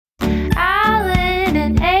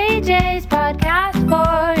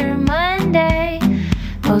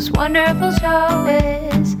most wonderful show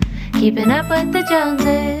is Keeping Up with the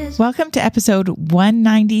Joneses. Welcome to episode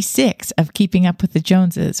 196 of Keeping Up with the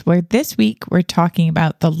Joneses, where this week we're talking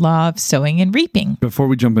about the law of sowing and reaping. Before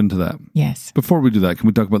we jump into that, Yes. before we do that, can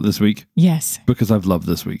we talk about this week? Yes. Because I've loved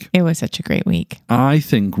this week. It was such a great week. I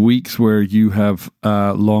think weeks where you have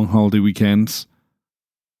long holiday weekends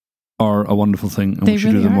are a wonderful thing, and They we should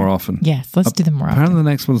really do them are. more often. Yes, let's do them more Apparently often. the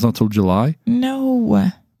next one's not till July.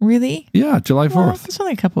 No, really? Yeah, July 4th. Well, it's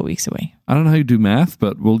only a couple of weeks away. I don't know how you do math,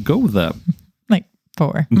 but we'll go with that. Like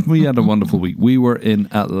 4. We had a wonderful week. We were in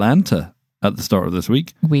Atlanta at the start of this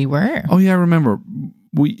week. We were. Oh yeah, I remember.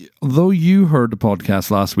 Though you heard the podcast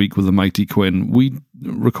last week with the Mighty Quinn, we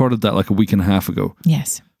recorded that like a week and a half ago.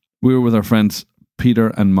 Yes. We were with our friends Peter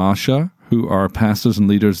and Masha, who are pastors and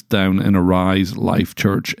leaders down in Arise Life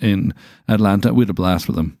Church in Atlanta. We had a blast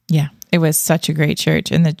with them. Yeah. It was such a great church.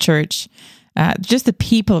 And the church, just the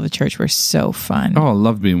people of the church were so fun. Oh, I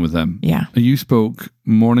loved being with them. Yeah. You spoke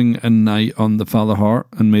morning and night on the Father Heart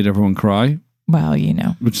and made everyone cry, Well, you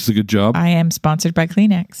know, which is a good job. I am sponsored by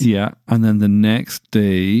Kleenex. Yeah. And then the next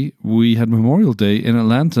day, we had Memorial Day in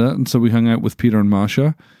Atlanta. And so we hung out with Peter and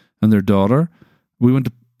Masha and their daughter. We went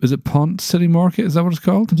to, is it Ponce City Market? Is that what it's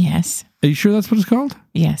called? Yes. Are you sure that's what it's called?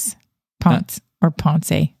 Yes. Ponce or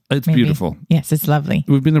Ponce. It's maybe. beautiful. Yes, it's lovely.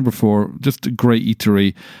 We've been there before. Just a great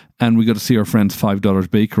eatery. And we got to see our friends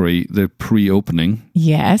 $5 Bakery, the pre-opening,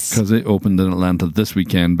 Yes. because it opened in Atlanta this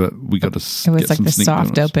weekend, but we got to It was get like some the sneak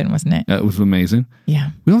soft donuts. open, wasn't it? It was amazing. Yeah.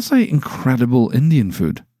 We also ate incredible Indian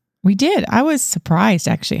food. We did. I was surprised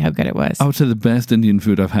actually how good it was. I would say the best Indian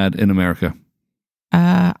food I've had in America.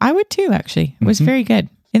 I would too, actually. It was Mhm. very good.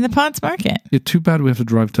 In the Ponce Market. Yeah, too bad we have to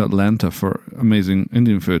drive to Atlanta for amazing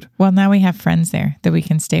Indian food. Well, now we have friends there that we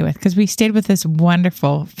can stay with because we stayed with this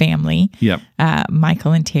wonderful family, Yeah.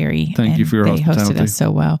 Michael and Terry. Thank you and for your They hosted hospitality. us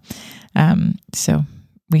so well. So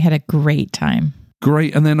we had a great time.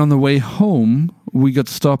 Great. And then on the way home, we got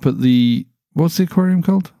to stop at what's the aquarium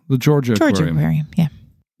called? The Georgia Aquarium. Yeah.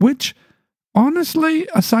 Which, honestly,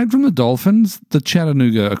 aside from the dolphins, the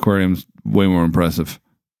Chattanooga Aquarium's way more impressive.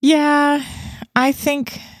 Yeah, I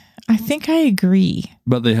think I agree.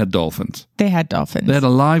 But they had dolphins. They had dolphins. They had a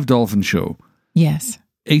live dolphin show. Yes.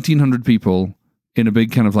 1,800 people in a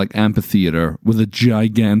big kind of like amphitheater with a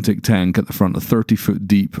gigantic tank at the front, a 30-foot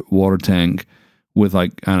deep water tank with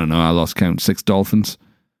like, I don't know, I lost count, 6 dolphins.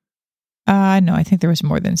 No, I think there was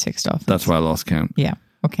more than 6 dolphins. That's why I lost count. Yeah.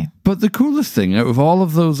 Okay. But the coolest thing, out of all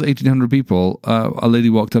of those 1,800 people, a lady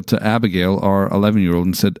walked up to Abigail, our 11-year-old,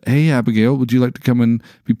 and said, "Hey, Abigail, would you like to come and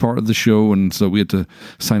be part of the show?" And so we had to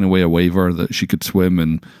sign away a waiver that she could swim,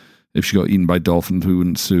 and if she got eaten by dolphins, we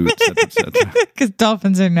wouldn't sue, etc., etc. Because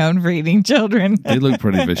dolphins are known for eating children. They look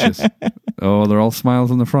pretty vicious. Oh, they're all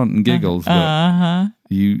smiles on the front and giggles. But Uh-huh.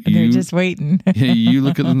 you They're just waiting. yeah, you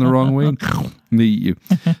look at them the wrong way, and they eat you.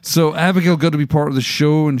 So Abigail got to be part of the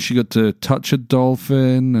show, and she got to touch a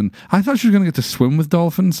dolphin. And I thought she was going to get to swim with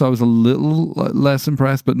dolphins, so I was a little less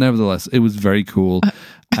impressed. But nevertheless, it was very cool.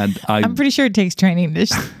 And I'm pretty sure it takes training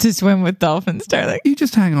to swim with dolphins, darling. you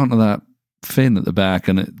just hang on to that fin at the back,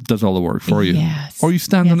 and it does all the work for you. Yes. Or you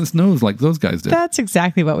stand on its nose like those guys did. That's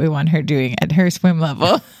exactly what we want her doing at her swim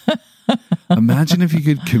level. Imagine if you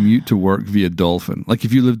could commute to work via dolphin. Like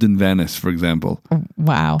if you lived in Venice, for example.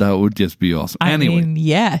 Wow. That would just be awesome. Anyway, I mean,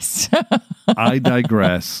 yes. I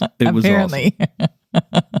digress. It was Apparently.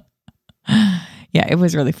 Yeah, it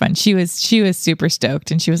was really fun. She was super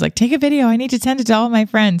stoked, and she was like, "Take a video. I need to send it to all my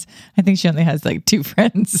friends." I think she only has like 2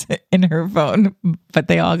 friends in her phone, but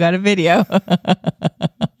they all got a video.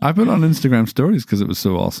 I put on Instagram stories because it was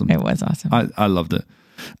so awesome. It was awesome. I loved it.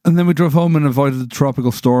 And then we drove home and avoided the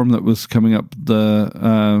tropical storm that was coming up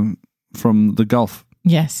from the Gulf.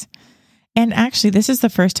 Yes. And actually, this is the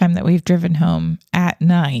first time that we've driven home at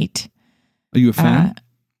night. Are you a fan?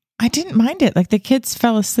 I didn't mind it. Like the kids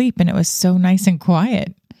fell asleep and it was so nice and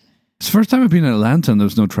quiet. It's the first time I've been in Atlanta and there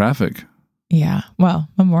was no traffic. Yeah. Well,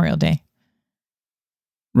 Memorial Day.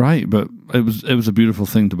 Right, but it was a beautiful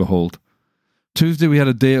thing to behold. Tuesday we had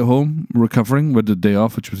a day at home recovering. We had a day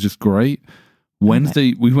off, which was just great.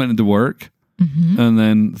 Wednesday we went into work, and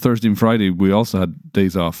then Thursday and Friday we also had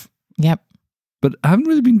days off. Yep. But I haven't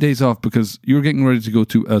really been days off because you're getting ready to go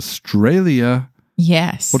to Australia.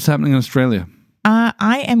 Yes. What's happening in Australia?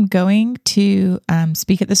 I am going to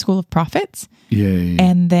speak at the School of Prophets. Yay.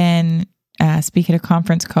 And then speak at a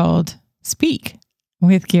conference called Speak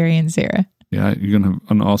with Gary and Sarah. Yeah, you're going to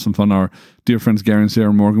have an awesome fun. Our dear friends Gary and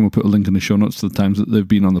Sarah Morgan will put a link in the show notes to the times that they've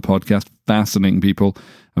been on the podcast. Fascinating people,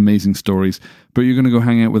 amazing stories. But you're going to go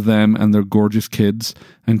hang out with them and their gorgeous kids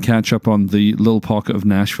and catch up on the little pocket of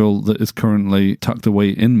Nashville that is currently tucked away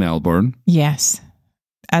in Melbourne. Yes.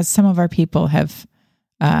 as some of our people have,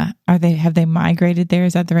 have they migrated there?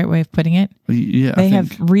 Is that the right way of putting it? Yeah, They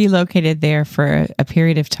have relocated there for a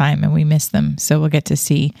period of time, and we miss them. So we'll get to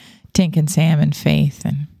see Tink and Sam and Faith,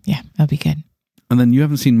 and yeah, that'll be good. And then you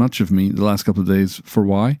haven't seen much of me the last couple of days. For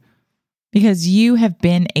why? Because you have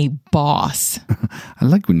been a boss. I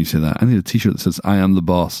like when you say that. I need a t-shirt that says, I am the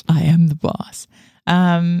boss. I am the boss.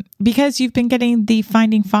 Because you've been getting the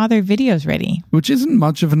Finding Father videos ready. Which isn't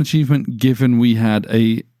much of an achievement given we had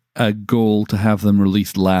a goal to have them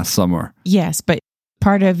released last summer. Yes, but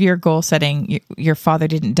part of your goal setting, your father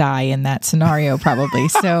didn't die in that scenario probably.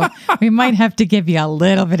 So we might have to give you a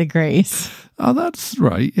little bit of grace. Oh, that's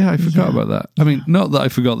right. Yeah, I forgot about that. I mean, not that I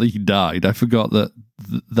forgot that he died. I forgot that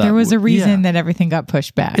there was a reason that everything got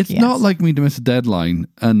pushed back. It's not like me to miss a deadline.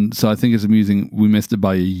 And so I think it's amusing we missed it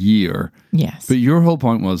by a year. Yes. But your whole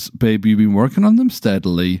point was, babe, you've been working on them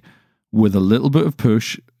steadily with a little bit of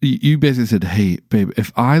push. You basically said, hey, babe,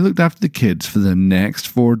 if I looked after the kids for the next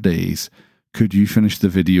 4 days, could you finish the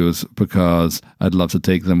videos because I'd love to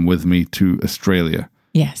take them with me to Australia?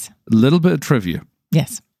 Yes. A little bit of trivia.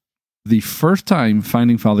 Yes. The first time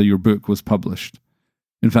Finding Father, your book, was published,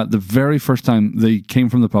 in fact, the very first time they came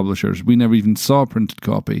from the publishers, we never even saw a printed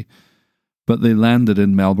copy, but they landed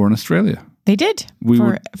in Melbourne, Australia. They did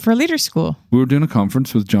for Leader School. We were doing a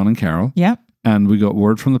conference with John and Carol. Yep. And we got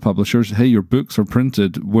word from the publishers, hey, your books are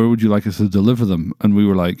printed. Where would you like us to deliver them? And we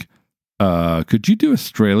were like, could you do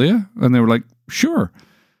Australia? And they were like, sure.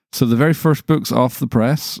 So the very first books off the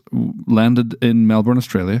press landed in Melbourne,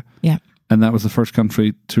 Australia. Yep. And that was the first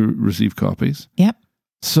country to receive copies. Yep.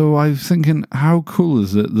 So I was thinking, how cool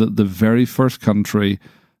is it that the very first country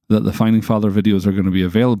that the Finding Father videos are going to be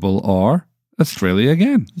available are Australia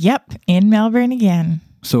again? Yep, in Melbourne again.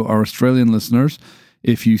 So our Australian listeners,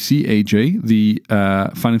 if you see AJ, the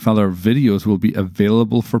Finding Father videos will be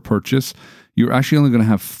available for purchase. You're actually only going to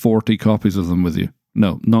have 40 copies of them with you.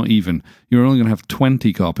 No, not even. You're only going to have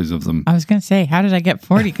 20 copies of them. I was going to say, how did I get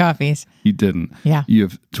 40 copies? You didn't. Yeah. You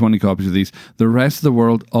have 20 copies of these. The rest of the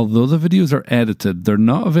world, although the videos are edited, they're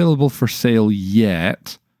not available for sale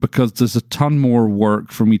yet because there's a ton more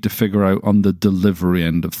work for me to figure out on the delivery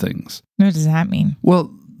end of things. What does that mean?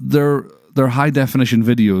 Well, they're high definition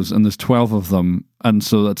videos and there's 12 of them. And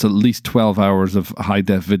so that's at least 12 hours of high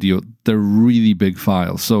def video. They're really big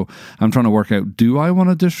files. So I'm trying to work out, do I want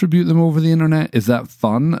to distribute them over the internet? Is that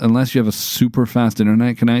fun? Unless you have a super fast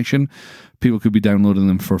internet connection, people could be downloading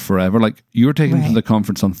them for forever. Like you're taking them to the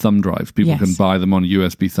conference on thumb drives. People can buy them on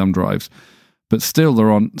USB thumb drives, but still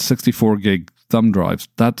they're on 64 gig thumb drives.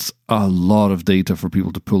 That's a lot of data for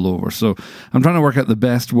people to pull over. So I'm trying to work out the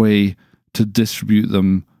best way to distribute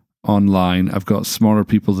them online. I've got smarter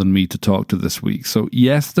people than me to talk to this week. So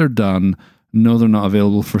yes, they're done. No, they're not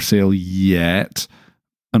available for sale yet,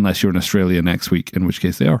 unless you're in Australia next week, in which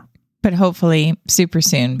case they are. But hopefully super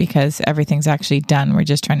soon because everything's actually done. We're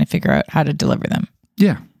just trying to figure out how to deliver them.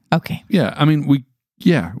 Yeah. Okay. Yeah. I mean,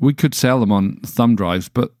 we could sell them on thumb drives,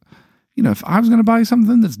 but you know, if I was going to buy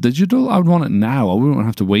something that's digital, I would want it now. I wouldn't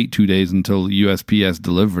have to wait 2 days until USPS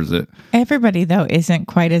delivers it. Everybody, though, isn't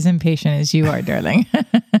quite as impatient as you are, darling.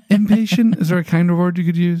 Impatient? Is there a kinder word you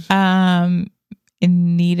could use? In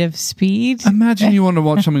need of speed. Imagine you want to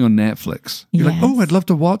watch something on Netflix. You're like, oh, I'd love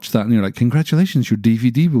to watch that. And you're like, congratulations, your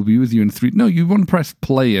DVD will be with you in 3. No, you want to press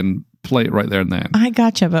play and play it right there and then. I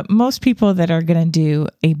gotcha. But most people that are going to do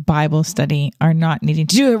a Bible study are not needing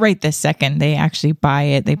to do it right this second. They actually buy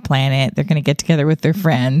it. They plan it. They're going to get together with their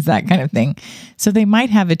friends, that kind of thing. So they might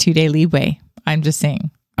have a 2-day leeway. I'm just saying.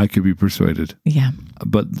 I could be persuaded. Yeah.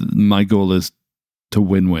 But my goal is to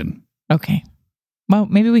win-win. Okay. Well,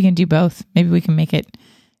 maybe we can do both. Maybe we can make it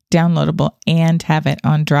downloadable and have it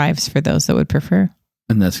on drives for those that would prefer.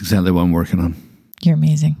 And that's exactly what I'm working on. You're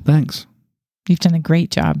amazing. Thanks. You've done a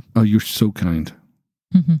great job. Oh, you're so kind.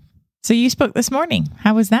 Mm-hmm. So you spoke this morning.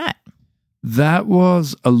 How was that? That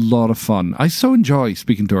was a lot of fun. I so enjoy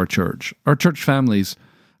speaking to our church families.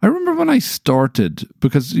 I remember when I started,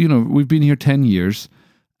 because, you know, we've been here 10 years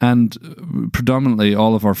and predominantly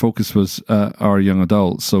all of our focus was our young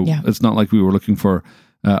adults. So it's not like we were looking for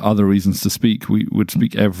other reasons to speak. We would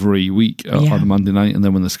speak every week on a Monday night. And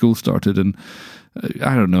then when the school started, and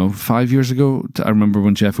I don't know, 5 years ago, I remember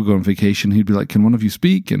when Jeff would go on vacation, he'd be like, can one of you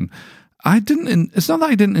speak? And it's not that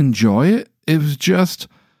I didn't enjoy it. It was just,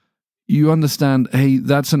 you understand, hey,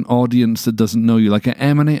 that's an audience that doesn't know you. Like at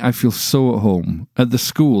Emily, I feel so at home. At the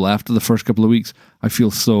school, after the first couple of weeks, I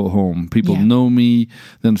feel so at home. People know me.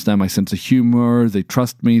 They understand my sense of humor. They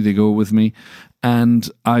trust me. They go with me. And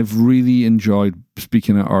I've really enjoyed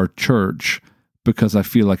speaking at our church because I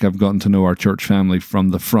feel like I've gotten to know our church family from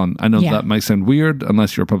the front. I know Yeah. that might sound weird.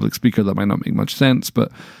 Unless you're a public speaker, that might not make much sense,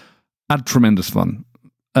 but I had tremendous fun.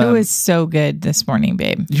 It was so good this morning,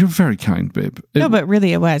 babe. You're very kind, babe. No, but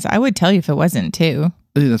really it was. I would tell you if it wasn't too,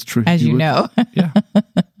 Yeah, that's true. as you would. know. Yeah.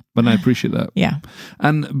 But I appreciate that. Yeah.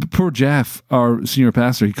 And poor Jeff, our senior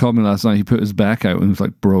pastor, he called me last night. He put his back out and was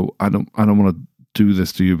like, "Bro, I don't want to do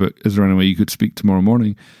this to you, but is there any way you could speak tomorrow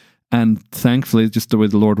morning?" And thankfully, just the way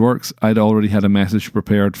the Lord works, I'd already had a message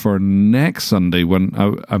prepared for next Sunday when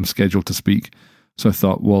I'm scheduled to speak. So I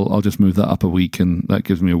thought, well, I'll just move that up a week, and that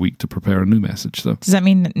gives me a week to prepare a new message. So Does that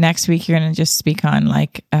mean next week you're going to just speak on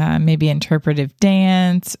like maybe interpretive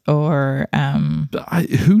dance or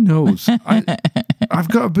who knows? I've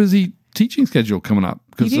got a busy teaching schedule coming up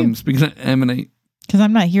because You do? I'm speaking at Emanate. because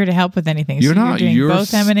I'm not here to help with anything. You're so not. You're doing You're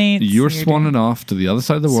both emanates. You're swanning off to the other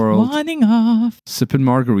side of the world, Swanning off. sipping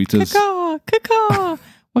margaritas. Caw, caw.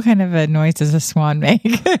 What kind of a noise does a swan make?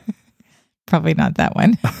 Probably not that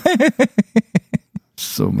one.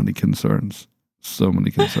 So many concerns. So many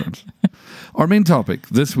concerns. Our main topic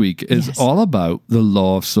this week is Yes. all about the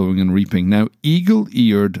law of sowing and reaping. Now,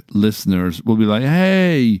 eagle-eared listeners will be like,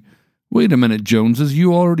 hey, wait a minute, Joneses,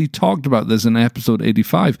 you already talked about this in episode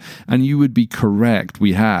 85, and you would be correct,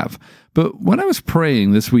 we have. But when I was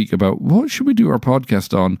praying this week about what should we do our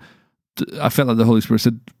podcast on, I felt like the Holy Spirit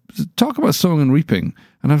said, talk about sowing and reaping.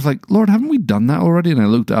 And I was like, Lord, haven't we done that already? And I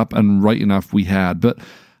looked up, and right enough, we had. But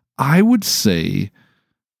I would say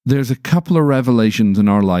there's a couple of revelations in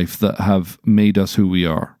our life that have made us who we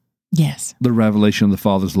are. Yes. The revelation of the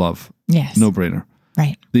Father's love. Yes. No brainer.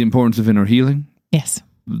 Right. The importance of inner healing. Yes.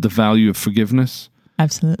 The value of forgiveness.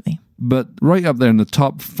 Absolutely. But right up there in the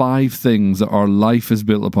top 5 things that our life is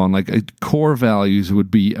built upon, like core values, would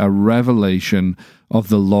be a revelation of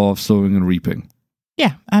the law of sowing and reaping.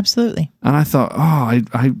 Yeah, absolutely. And I thought,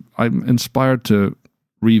 I'm inspired to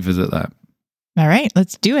revisit that. All right,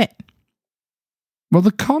 let's do it. Well,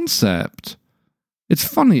 the concept, it's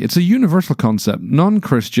funny. It's a universal concept.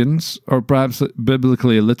 Non-Christians, or perhaps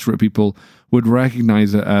biblically illiterate people, would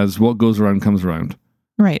recognize it as what goes around comes around.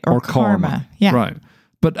 Right. Or karma. Yeah. Right.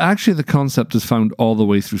 But actually the concept is found all the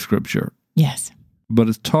way through Scripture. Yes. But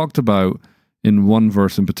it's talked about in one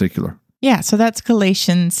verse in particular. Yeah. So that's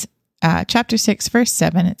Galatians chapter 6, verse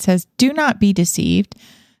 7. It says, "Do not be deceived.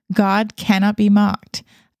 God cannot be mocked.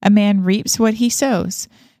 A man reaps what he sows.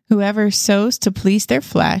 Whoever sows to please their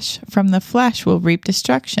flesh, from the flesh will reap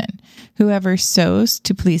destruction. Whoever sows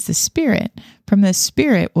to please the Spirit, from the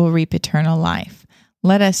Spirit will reap eternal life.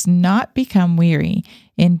 Let us not become weary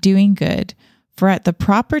in doing good, for at the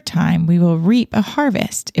proper time we will reap a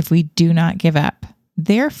harvest if we do not give up.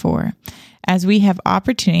 Therefore, as we have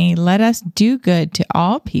opportunity, let us do good to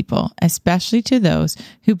all people, especially to those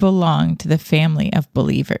who belong to the family of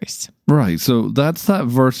believers." Right. So that's that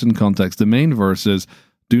verse in context. The main verse is,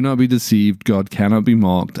 do not be deceived. God cannot be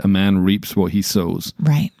mocked. A man reaps what he sows.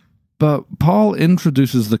 Right. But Paul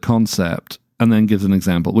introduces the concept and then gives an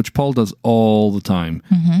example, which Paul does all the time.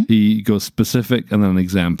 Mm-hmm. He goes specific and then an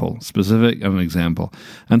example, specific and an example.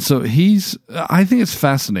 And so I think it's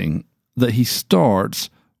fascinating that he starts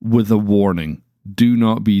with a warning. Do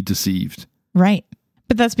not be deceived. Right.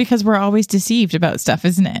 But that's because we're always deceived about stuff,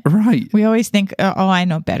 isn't it? Right. We always think, oh, I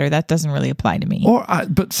know better. That doesn't really apply to me.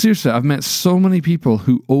 But seriously, I've met so many people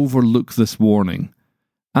who overlook this warning.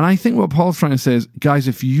 And I think what Paul's trying to say is, guys,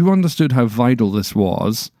 if you understood how vital this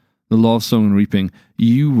was, the law of sowing and reaping,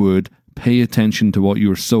 you would pay attention to what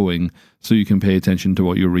you're sowing so you can pay attention to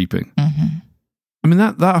what you're reaping. Mm-hmm. I mean,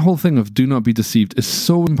 that whole thing of do not be deceived is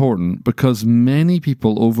so important because many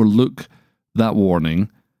people overlook that warning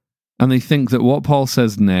and they think that what Paul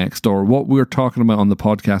says next or what we're talking about on the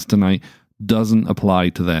podcast tonight doesn't apply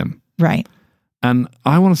to them. Right. And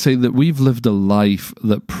I want to say that we've lived a life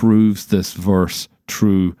that proves this verse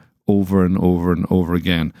true over and over and over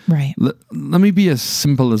again. Right. Let me be as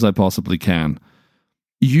simple as I possibly can.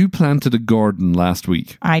 You planted a garden last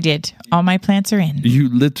week. I did. All my plants are in. You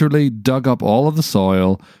literally dug up all of the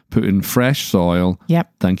soil, put in fresh soil.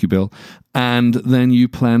 Yep. Thank you, Bill. And then you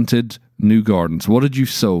planted new gardens. What did you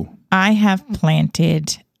sow? I have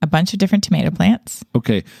planted a bunch of different tomato plants.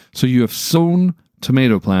 Okay, so you have sown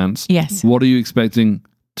tomato plants. Yes. What are you expecting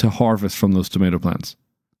to harvest from those tomato plants?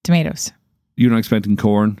 Tomatoes. You're not expecting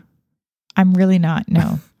corn? I'm really not.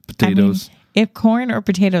 No. Potatoes? I mean, if corn or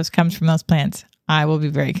potatoes comes from those plants, I will be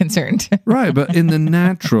very concerned. Right, but in the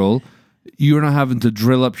natural, you're not having to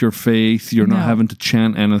drill up your faith. You're not No. having to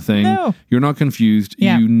chant anything. No. You're not confused.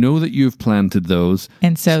 Yeah. You know that you've planted those.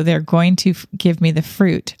 And so they're going to give me the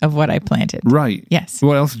fruit of what I planted. Right. Yes.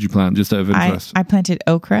 What else did you plant, just out of interest? I planted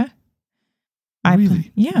okra.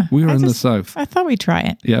 Really? Yeah. We were in the south. I thought we'd try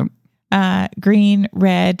it. Yeah. Green,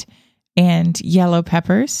 red, and yellow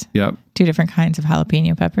peppers. Yeah. 2 different kinds of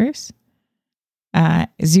jalapeno peppers.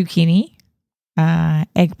 Zucchini,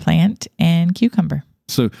 eggplant, and cucumber.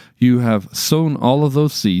 So you have sown all of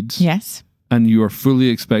those seeds. Yes, And you are fully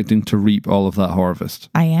expecting to reap all of that harvest.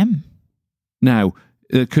 I am. Now,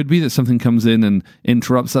 it could be that something comes in and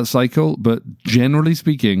interrupts that cycle, but generally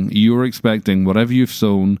speaking, you're expecting whatever you've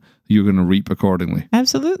sown, you're going to reap accordingly.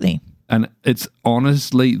 Absolutely. And it's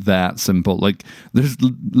honestly that simple. Like, there's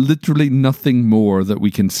literally nothing more that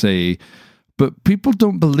we can say, but people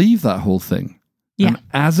don't believe that whole thing. Yeah. And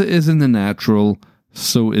as it is in the natural,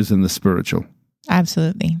 so is in the spiritual.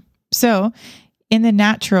 Absolutely. So in the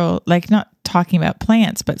natural, like not talking about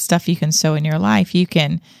plants, but stuff you can sow in your life, you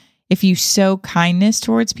can, if you sow kindness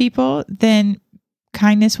towards people, then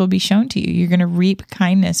kindness will be shown to you. You're going to reap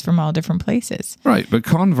kindness from all different places. Right. But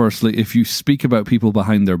conversely, if you speak about people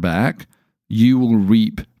behind their back, you will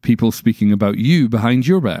reap people speaking about you behind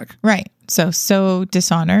your back. Right. So sow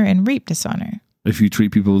dishonor and reap dishonor. If you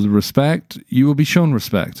treat people with respect, you will be shown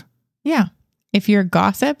respect. Yeah. If you're a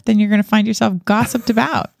gossip, then you're going to find yourself gossiped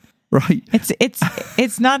about. Right.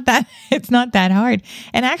 It's not that hard.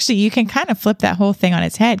 And actually, you can kind of flip that whole thing on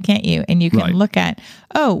its head, can't you? And you can look at,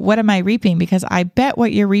 oh, what am I reaping? Because I bet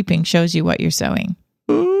what you're reaping shows you what you're sowing.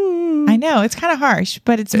 Ooh. I know, it's kind of harsh,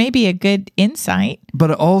 but it's maybe a good insight.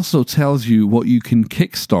 But it also tells you what you can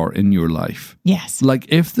kickstart in your life. Yes. Like,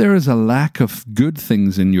 if there is a lack of good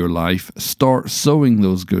things in your life, start sowing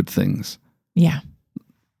those good things. Yeah.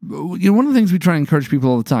 You know, one of the things we try and encourage people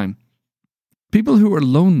all the time, people who are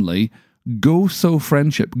lonely, go sow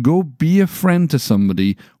friendship. Go be a friend to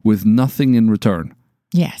somebody with nothing in return.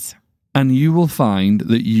 Yes. And you will find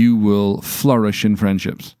that you will flourish in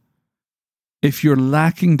friendships. If you're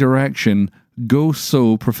lacking direction, go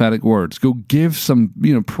sow prophetic words. Go give some,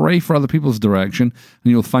 pray for other people's direction,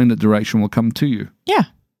 and you'll find that direction will come to you. Yeah.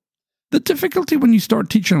 The difficulty when you start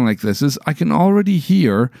teaching like this is I can already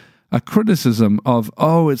hear a criticism of,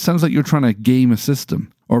 oh, it sounds like you're trying to game a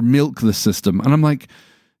system or milk the system. And I'm like,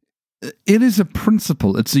 it is a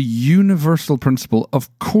principle. It's a universal principle.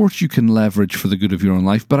 Of course you can leverage for the good of your own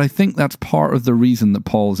life, but I think that's part of the reason that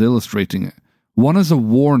Paul's illustrating it. One is a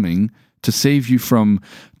warning to save you from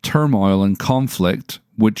turmoil and conflict,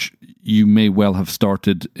 which you may well have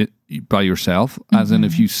started by yourself, as in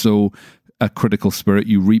if you sow a critical spirit,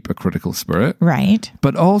 you reap a critical spirit. Right.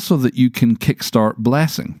 But also that you can kickstart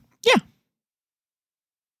blessing. Yeah.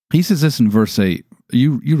 He says this in verse 8.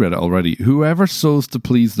 You read it already. Whoever sows to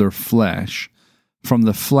please their flesh, from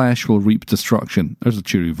the flesh will reap destruction. There's a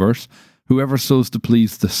cheery verse. Whoever sows to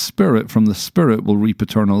please the Spirit, from the Spirit will reap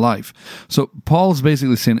eternal life. So Paul's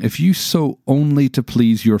basically saying, if you sow only to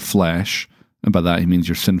please your flesh, and by that he means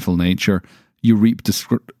your sinful nature, you reap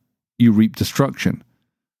destruction.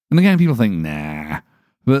 And again, people think, nah.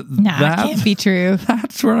 But that can't be true.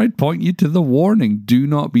 That's where I'd point you to the warning. Do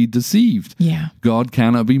not be deceived. Yeah. God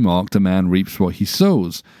cannot be mocked. A man reaps what he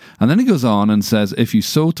sows. And then he goes on and says, if you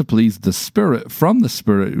sow to please the Spirit, from the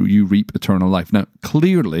Spirit you reap eternal life. Now,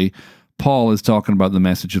 clearly, Paul is talking about the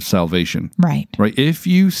message of salvation. Right. Right. If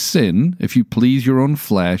you sin, if you please your own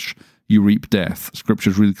flesh, you reap death.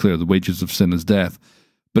 Scripture is really clear. The wages of sin is death.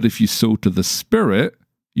 But if you sow to the Spirit,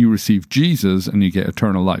 you receive Jesus and you get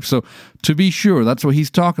eternal life. So to be sure, that's what he's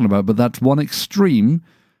talking about, but that's one extreme.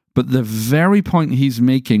 But the very point he's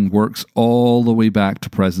making works all the way back to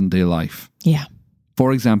present day life. Yeah.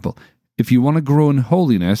 For example, if you want to grow in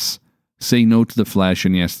holiness, say no to the flesh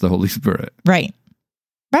and yes to the Holy Spirit. Right.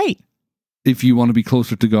 Right. If you want to be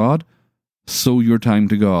closer to God, sow your time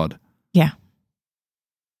to God. Yeah.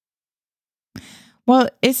 Well,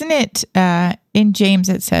 isn't it in James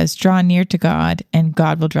it says, draw near to God and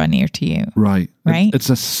God will draw near to you. Right. Right? It's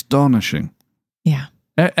astonishing. Yeah.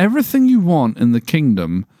 Everything you want in the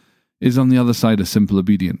kingdom is on the other side of simple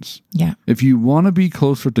obedience. Yeah. If you want to be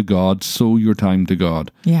closer to God, sow your time to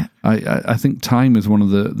God. Yeah. I think time is one of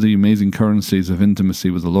the amazing currencies of intimacy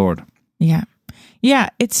with the Lord. Yeah. Yeah.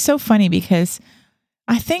 It's so funny because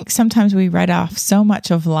I think sometimes we write off so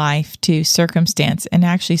much of life to circumstance, and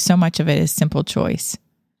actually so much of it is simple choice.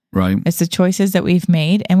 Right. It's the choices that we've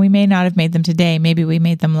made, and we may not have made them today. Maybe we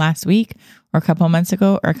made them last week or a couple of months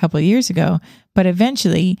ago or a couple of years ago, but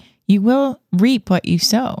eventually you will reap what you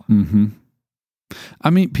sow. Mm-hmm. I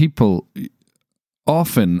meet people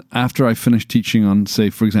often after I finish teaching on, say,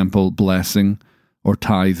 for example, blessing or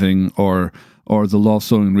tithing or the law of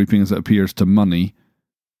sowing and reaping as it appears to money,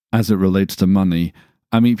 as it relates to money.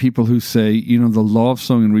 I meet people who say, the law of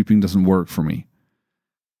sowing and reaping doesn't work for me.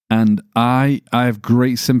 And I have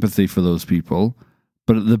great sympathy for those people,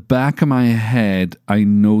 But at the back of my head, I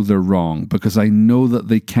know they're wrong because I know that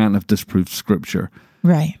they can't have disproved Scripture.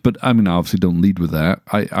 Right. But I mean, I obviously don't lead with that.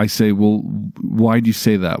 I say, well, why do you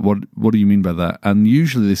say that? What do you mean by that? And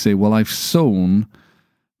usually they say, well, I've sown,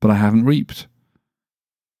 but I haven't reaped.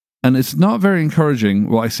 And it's not very encouraging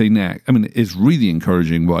what I say next. I mean, it's really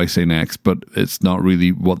encouraging what I say next, but it's not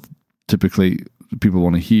really what typically people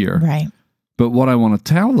want to hear. Right. But what I want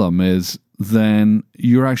to tell them is, then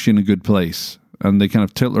you're actually in a good place. And they kind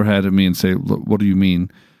of tilt their head at me and say, look, what do you mean?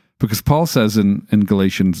 Because Paul says in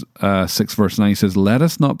Galatians 6 verse 9, he says, let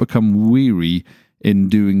us not become weary in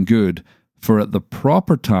doing good, for at the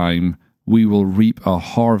proper time we will reap a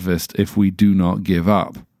harvest if we do not give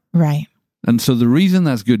up. Right. And so the reason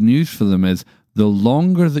that's good news for them is the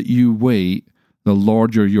longer that you wait, the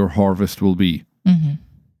larger your harvest will be.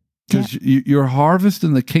 Because your harvest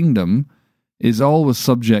in the kingdom is always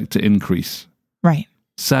subject to increase. Right.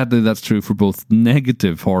 Sadly, that's true for both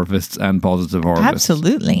negative harvests and positive harvests.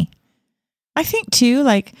 Absolutely. I think too,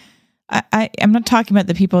 like, I'm not talking about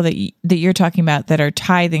the people that you're talking about that are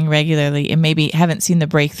tithing regularly and maybe haven't seen the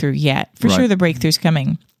breakthrough yet. For sure, the breakthrough's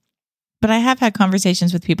coming. But I have had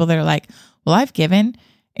conversations with people that are like, well, I've given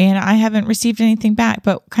and I haven't received anything back.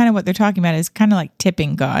 But kind of what they're talking about is kind of like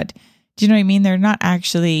tipping God. Do you know what I mean? They're not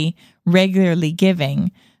actually regularly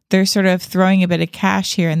giving. They're sort of throwing a bit of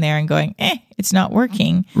cash here and there and going, it's not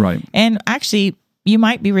working. Right. And actually, you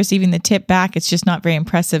might be receiving the tip back. It's just not very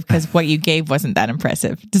impressive because what you gave wasn't that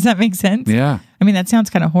impressive. Does that make sense? Yeah. I mean, that sounds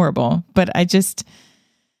kind of horrible, but I don't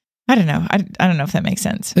know. I don't know if that makes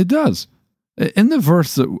sense. It does. In the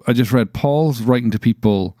verse that I just read, Paul's writing to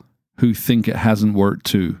people who think it hasn't worked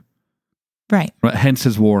too. Right. Hence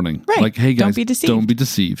his warning. Right. Like, hey guys, don't be deceived. Don't be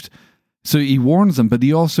deceived. So he warns them, but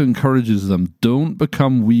he also encourages them, don't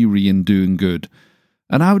become weary in doing good.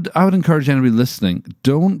 And I would encourage anybody listening,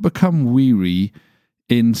 don't become weary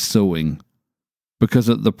in sowing. Because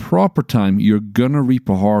at the proper time, you're going to reap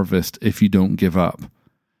a harvest if you don't give up.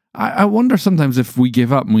 I wonder sometimes if we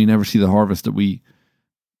give up and we never see the harvest that we've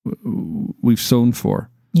sown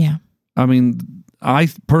for. Yeah. I mean, my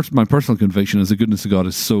personal conviction is the goodness of God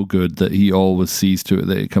is so good that he always sees to it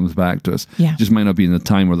that it comes back to us. Yeah. It just might not be in the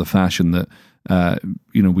time or the fashion that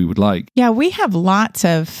we would like. Yeah, we have lots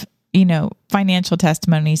of, financial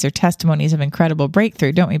testimonies or testimonies of incredible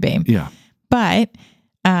breakthrough, don't we, babe? Yeah. But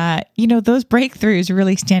those breakthroughs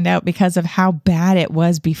really stand out because of how bad it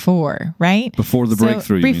was before, right? Before the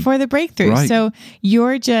breakthrough. Before the breakthrough. Right. So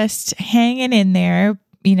you're just hanging in there,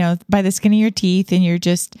 by the skin of your teeth, and you're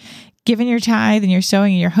just giving your tithe and you're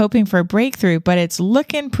sowing and you're hoping for a breakthrough, but it's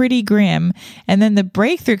looking pretty grim. And then the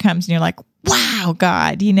breakthrough comes and you're like, wow,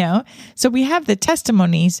 God, So we have the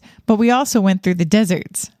testimonies, but we also went through the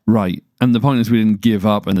deserts. Right. And the point is we didn't give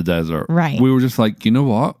up in the desert. Right. We were just like, you know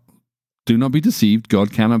what? Do not be deceived.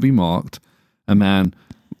 God cannot be mocked. A man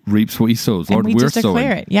reaps what he sows. Lord, and we we're just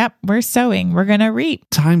declare sowing. it. Yep, we're sowing. We're going to reap.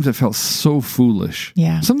 Times it felt so foolish.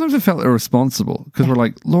 Yeah. Sometimes it felt irresponsible because we're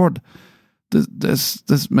like, Lord,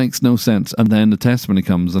 this makes no sense. And then the testimony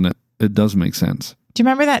comes and it does make sense. Do you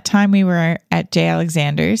remember that time we were at J.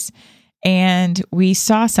 Alexander's and we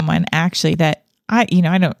saw someone actually that I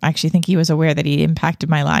don't actually think he was aware that he impacted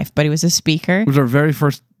my life, but he was a speaker. It was our very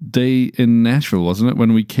first day in Nashville, wasn't it?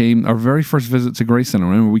 When we came, our very first visit to Grace Center.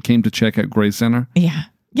 Remember, we came to check out Grace Center? Yeah.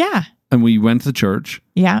 Yeah. And we went to the church.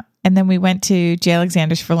 Yeah. And then we went to J.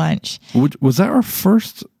 Alexander's for lunch. Was that our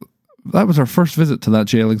first? That was our first visit to that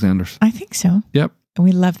J. Alexander's. I think so. Yep.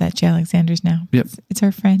 We love that J. Alexander's now. Yep. It's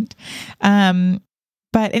our friend.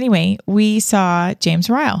 But anyway, we saw James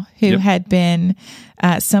Ryle, who had been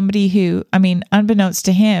somebody who, unbeknownst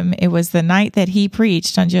to him, it was the night that he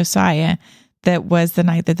preached on Josiah that was the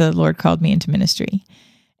night that the Lord called me into ministry,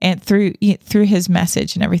 and through his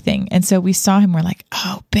message and everything. And so we saw him. We're like,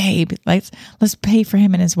 oh, babe, let's pay for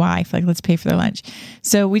him and his wife. Like, let's pay for their lunch.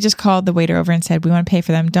 So we just called the waiter over and said, we want to pay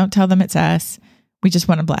for them. Don't tell them it's us. We just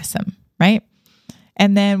want to bless them, right?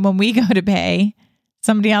 And then when we go to pay,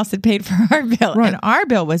 somebody else had paid for our bill. Right. And our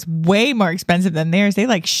bill was way more expensive than theirs.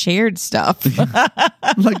 They shared stuff.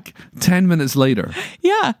 10 minutes later.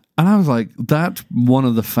 Yeah. And I was like, that's one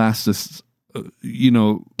of the fastest,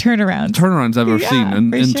 turnarounds I've ever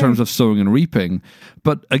seen in terms of sowing and reaping.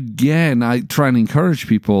 But again, I try and encourage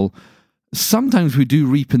people. Sometimes we do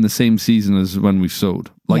reap in the same season as when we've sowed,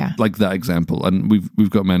 like that example. And we've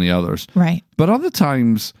got many others. Right. But other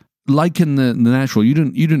times, like in the natural, you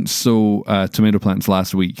didn't sow tomato plants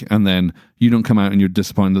last week, and then you don't come out and you're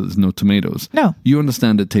disappointed that there's no tomatoes. No. You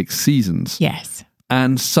understand it takes seasons. Yes.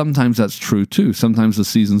 And sometimes that's true too. Sometimes the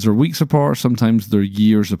seasons are weeks apart, sometimes they're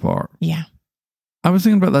years apart. Yeah. I was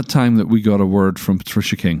thinking about that time that we got a word from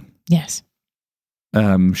Patricia King. Yes.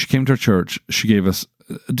 she came to our church. She gave us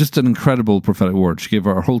just an incredible prophetic word. She gave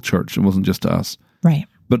our whole church. It wasn't just to us. Right.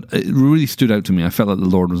 But it really stood out to me. I felt like the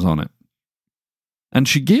Lord was on it. And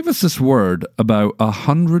she gave us this word about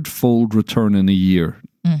 100-fold return in a year.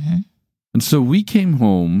 Mm-hmm. And so we came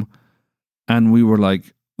home and we were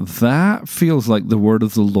like, that feels like the word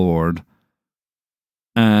of the Lord.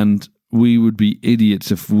 And we would be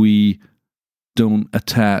idiots if we don't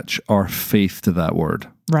attach our faith to that word.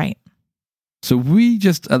 Right. So we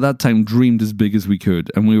just, at that time, dreamed as big as we could.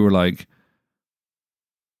 And we were like,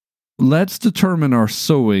 let's determine our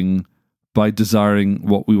sowing by desiring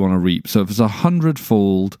what we want to reap. So if it's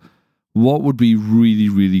 100-fold, what would be really,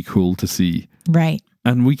 really cool to see? Right.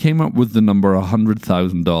 And we came up with the number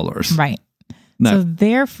 $100,000. Right. Now, so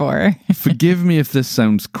therefore, forgive me if this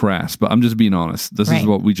sounds crass, but I'm just being honest. This is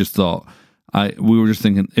what we just thought. We were just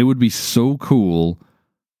thinking it would be so cool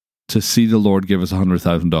to see the Lord give us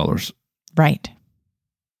 $100,000. Right.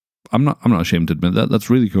 I'm not ashamed to admit that. That's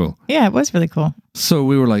really cool. Yeah, it was really cool. So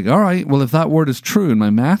we were like, all right, well, if that word is true and my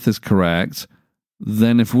math is correct,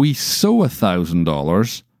 then if we sow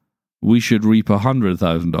 $1,000, we should reap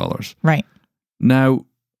 $100,000. Right. Now,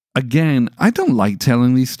 again, I don't like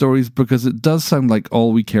telling these stories because it does sound like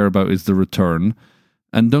all we care about is the return.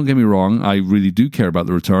 And don't get me wrong, I really do care about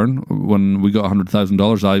the return. When we got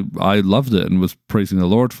 $100,000, I loved it and was praising the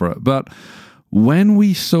Lord for it. But when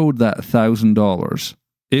we sowed that $1,000,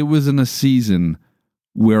 it was in a season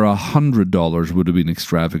where $100 would have been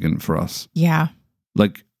extravagant for us. Yeah.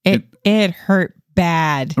 Like it hurt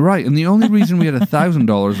bad. Right. And the only reason we had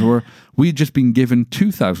 $1,000 were we'd just been given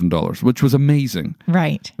 $2,000, which was amazing.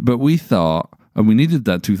 Right. But we thought, and we needed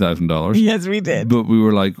that $2,000. Yes, we did. But we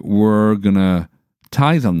were like, we're going to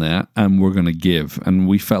tithe on that and we're going to give. And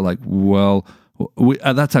we felt like, well,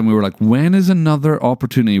 at that time we were like, when is another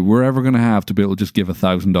opportunity we're ever going to have to be able to just give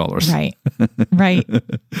 $1,000? Right. Right.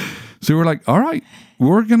 So we're like, all right,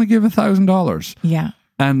 we're going to give $1,000. Yeah.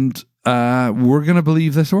 And we're going to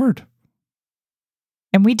believe this word.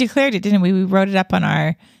 And we declared it, didn't we? We wrote it up on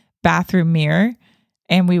our bathroom mirror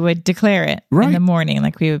and we would declare it in the morning.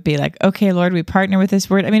 Like we would be like, okay, Lord, we partner with this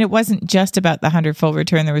word. I mean, it wasn't just about the 100-fold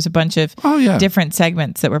return. There was a bunch of different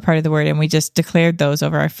segments that were part of the word. And we just declared those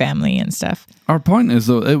over our family and stuff. Our point is,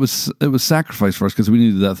 though, it was sacrifice for us because we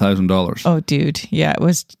needed that $1,000. Oh, dude. Yeah, it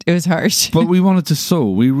was harsh. But we wanted to sow.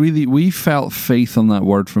 We felt faith on that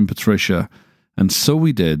word from Patricia. And so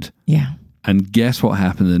we did. Yeah. And guess what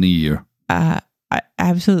happened in a year?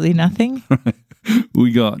 Absolutely nothing.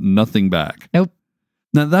 We got nothing back. Nope.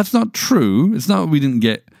 Now that's not true. It's not we didn't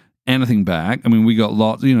get anything back. I mean, we got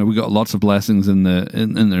lots of blessings in the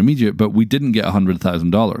immediate, but we didn't get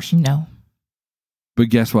 $100,000. No. But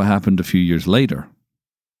guess what happened a few years later?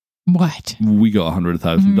 What? We got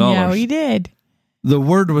 $100,000. Yeah, we did. The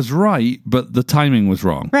word was right, but the timing was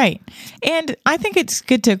wrong. Right. And I think it's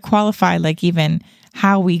good to qualify like even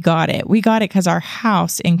how we got it. We got it because our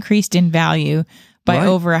house increased in value by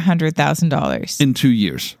over $100,000 in 2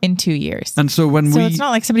 years. In 2 years. And so it's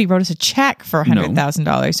not like somebody wrote us a check for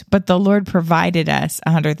 $100,000, but the Lord provided us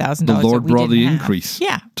 $100,000. The Lord brought the increase.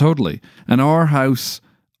 Yeah, totally. And our house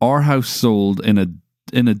sold in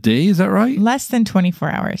a day. Is that right? Less than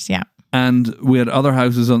 24 hours. Yeah. And we had other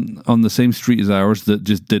houses on the same street as ours that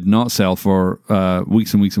just did not sell for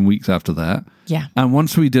weeks and weeks and weeks after that. Yeah. And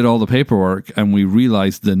once we did all the paperwork and we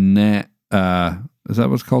realized the net, is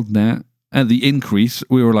that what's called net? And the increase,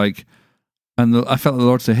 we were like, I felt the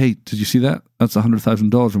Lord say, hey, did you see that? That's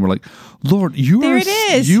 $100,000. And we're like, Lord, you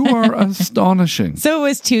are astonishing. So it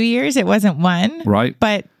was 2 years. It wasn't one. Right.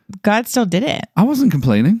 But God still did it. I wasn't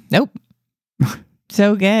complaining. Nope.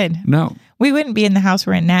 So good. No. We wouldn't be in the house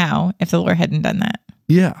we're in now if the Lord hadn't done that.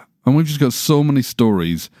 Yeah. And we've just got so many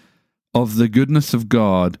stories of the goodness of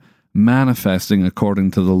God manifesting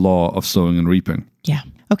according to the law of sowing and reaping. Yeah.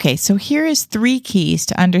 Okay, so here is 3 keys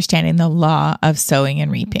to understanding the law of sowing and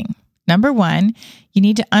reaping. Number 1, you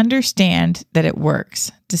need to understand that it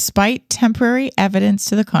works, despite temporary evidence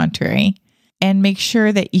to the contrary, and make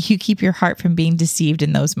sure that you keep your heart from being deceived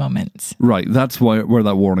in those moments. Right, that's where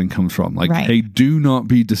that warning comes from. Like, hey, do not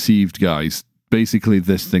be deceived, guys. Basically,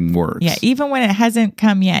 this thing works. Yeah, even when it hasn't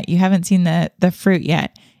come yet, you haven't seen the fruit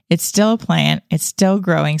yet. It's still a plant. It's still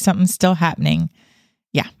growing. Something's still happening.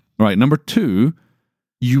 Yeah. Right, number 2,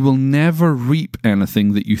 you will never reap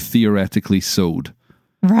anything that you theoretically sowed.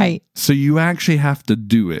 Right. So you actually have to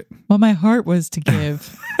do it. Well, my heart was to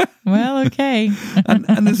give. Well, okay.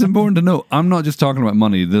 and it's important to know, I'm not just talking about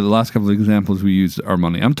money. The last couple of examples we used are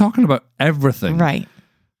money. I'm talking about everything. Right.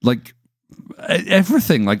 Like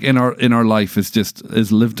everything like in our life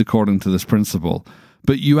is lived according to this principle.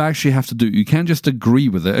 But you actually have to do it. You can't just agree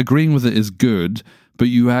with it. Agreeing with it is good, but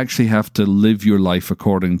you actually have to live your life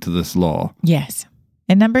according to this law. Yes.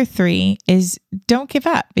 And number 3 is don't give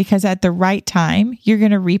up, because at the right time, you're going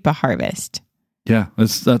to reap a harvest. Yeah,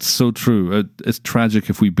 that's so true. It's tragic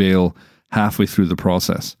if we bail halfway through the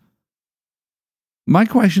process. My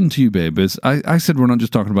question to you, babe, is I said we're not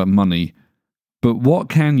just talking about money, but what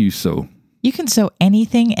can you sow? You can sow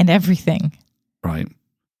anything and everything. Right.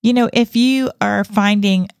 You know, if you are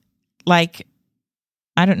finding like,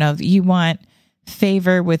 I don't know, you want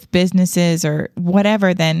favor with businesses or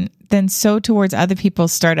whatever, then sow towards other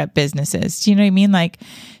people's startup businesses. Do you know what I mean? Like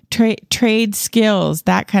trade skills,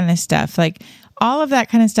 that kind of stuff. Like all of that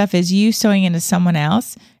kind of stuff is you sowing into someone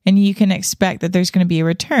else, and you can expect that there's going to be a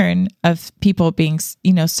return of people being,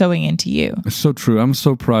 sowing into you. It's so true. I'm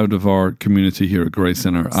so proud of our community here at Grace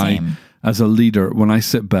Center. Same. As a leader, when I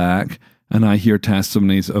sit back and I hear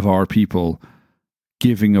testimonies of our people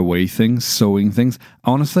giving away things, sowing things,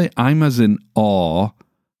 honestly, I'm as in awe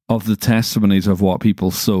of the testimonies of what people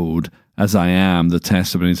sowed as I am the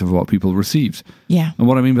testimonies of what people received. Yeah. And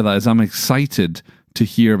what I mean by that is I'm excited to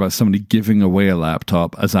hear about somebody giving away a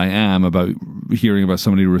laptop as I am about hearing about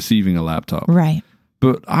somebody receiving a laptop. Right.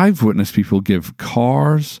 But I've witnessed people give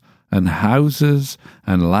cars and houses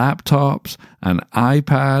and laptops and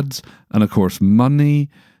iPads and, of course, money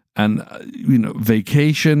and,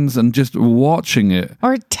 vacations and just watching it.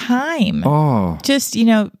 Or time. Oh. Just,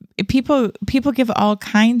 people give all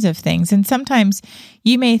kinds of things. And sometimes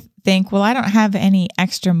you may think, well, I don't have any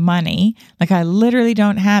extra money. Like I literally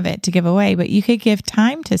don't have it to give away, but you could give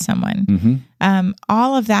time to someone. Mm-hmm.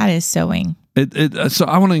 All of that is sowing. So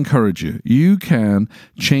I want to encourage you. You can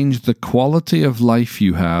change the quality of life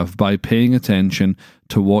you have by paying attention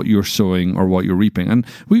to what you're sowing or what you're reaping. And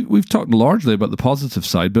we've talked largely about the positive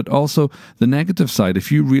side, but also the negative side.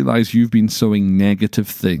 If you realize you've been sowing negative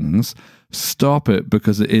things, stop it,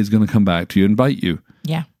 because it is going to come back to you and bite you.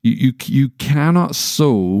 Yeah. You cannot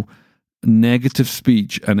sow negative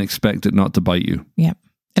speech and expect it not to bite you. Yep.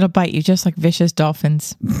 It'll bite you just like vicious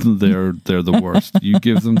dolphins. They're the worst. You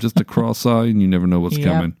give them just a cross eye and you never know what's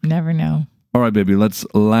coming. Never know. All right, baby, let's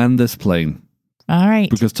land this plane. All right.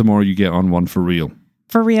 Because tomorrow you get on one for real.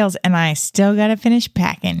 For reals, and I still got to finish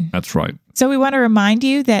packing. That's right. So we want to remind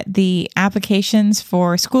you that the applications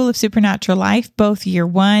for School of Supernatural Life, both year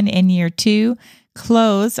 1 and year 2,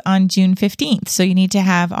 close on June 15th. So you need to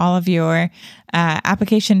have all of your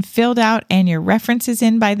application filled out and your references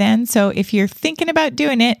in by then. So if you're thinking about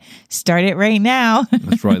doing it, start it right now.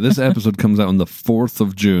 That's right. This episode comes out on the 4th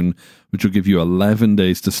of June, which will give you 11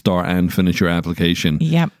 days to start and finish your application.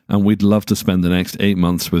 Yep. And we'd love to spend the next 8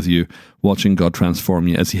 months with you, watching God transform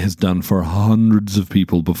you as he has done for hundreds of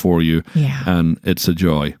people before you. Yeah. And it's a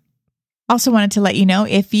joy. Also wanted to let you know,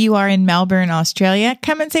 if you are in Melbourne, Australia,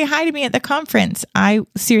 come and say hi to me at the conference. I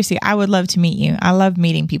would love to meet you. I love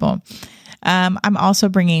meeting people. I'm also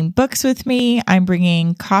bringing books with me. I'm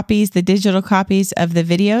bringing copies, the digital copies of the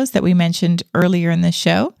videos that we mentioned earlier in the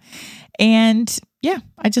show. And yeah,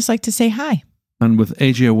 I'd just like to say hi. And with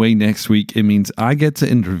AJ away next week, it means I get to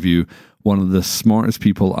interview one of the smartest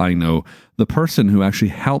people I know, the person who actually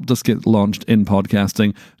helped us get launched in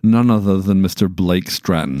podcasting, none other than Mr. Blake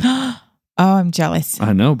Stratton. Oh, I'm jealous.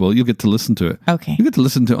 I know, but you'll get to listen to it. Okay. You get to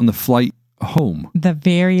listen to it on the flight home. The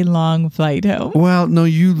very long flight home. Well, no,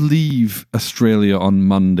 you leave Australia on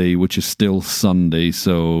Monday, which is still Sunday,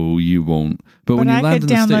 so you won't. But when you I land could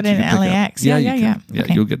in the download States, it in LAX. Yeah, Yeah.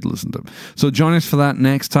 Okay. You'll get to listen to it. So join us for that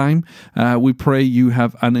next time. We pray you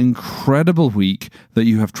have an incredible week, that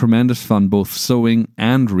you have tremendous fun both sowing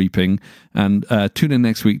and reaping. And tune in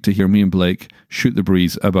next week to hear me and Blake shoot the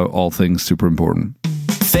breeze about all things super important.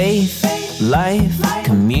 Faith, life,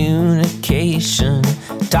 communication,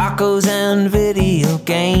 tacos and video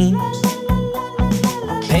games,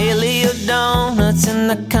 paleo donuts and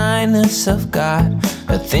the kindness of God,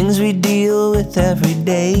 the things we deal with every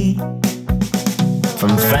day.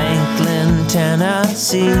 From Franklin,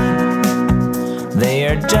 Tennessee, they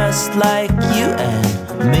are just like you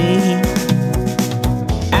and me.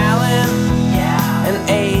 Alan and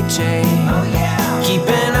AJ,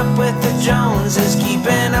 keeping up with the Joneses,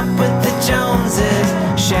 keeping up with the Joneses,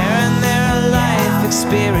 sharing their life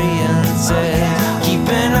experiences.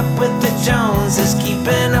 Keeping up with the Joneses,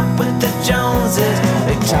 keeping up with the Joneses.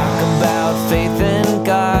 They talk about faith in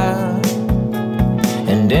God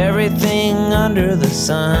and everything under the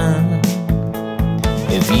sun.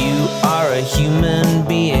 If you are a human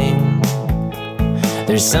being,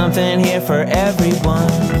 there's something here for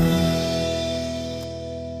everyone.